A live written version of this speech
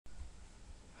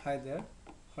Hi there,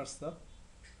 what's up?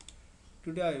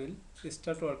 Today I will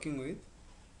start working with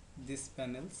these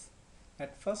panels.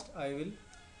 At first I will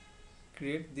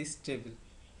create this table,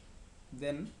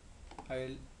 then I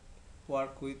will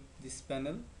work with this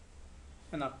panel,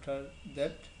 and after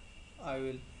that I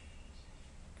will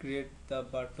create the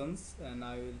buttons and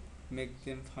I will make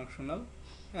them functional,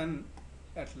 and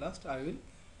at last I will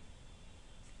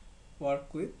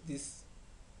work with this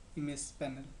image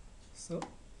panel. So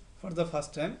for the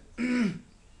first time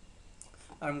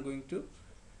I am going to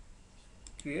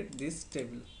create this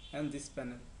table and this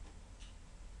panel.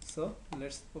 So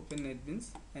let's open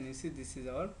NetBeans, and you see this is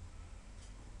our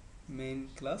main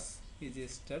class,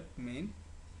 start main.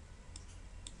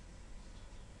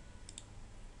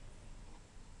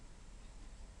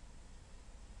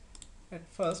 At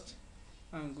first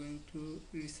I'm going to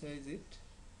resize it.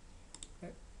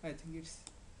 I think it's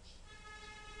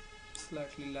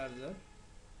slightly larger,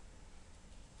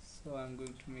 so I'm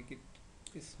going to make it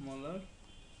smaller,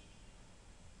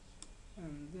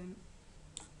 and then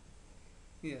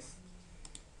yes,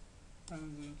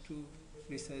 I'm going to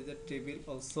resize the table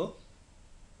also.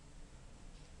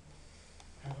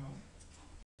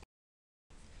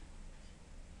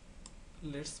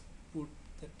 Let's put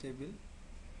the table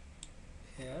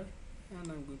here,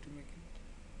 and I'm going to make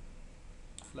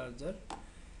it larger.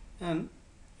 And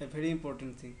a very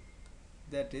important thing,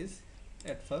 that is,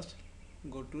 at first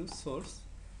go to source,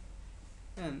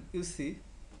 and you see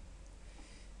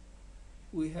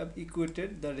we have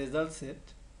equated the result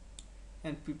set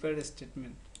and prepare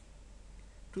statement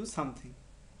to something,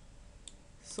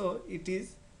 so it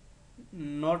is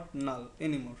not null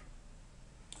anymore.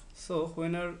 So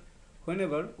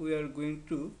whenever we are going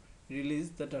to release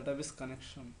the database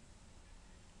connection,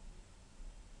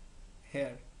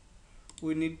 here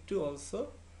we need to also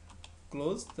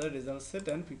close the result set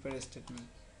and prepare statement.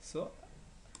 So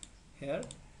here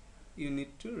you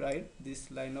need to write this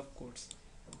line of codes.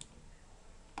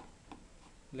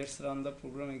 Let's run the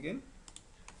program again.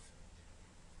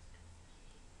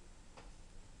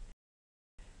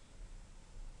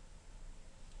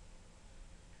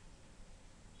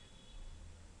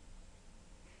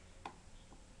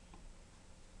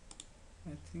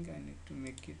 I think I need to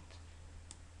make it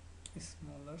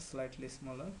smaller, slightly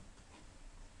smaller,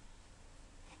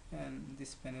 and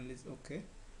this panel is okay.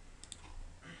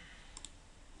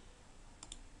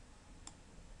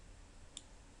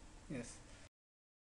 Yes,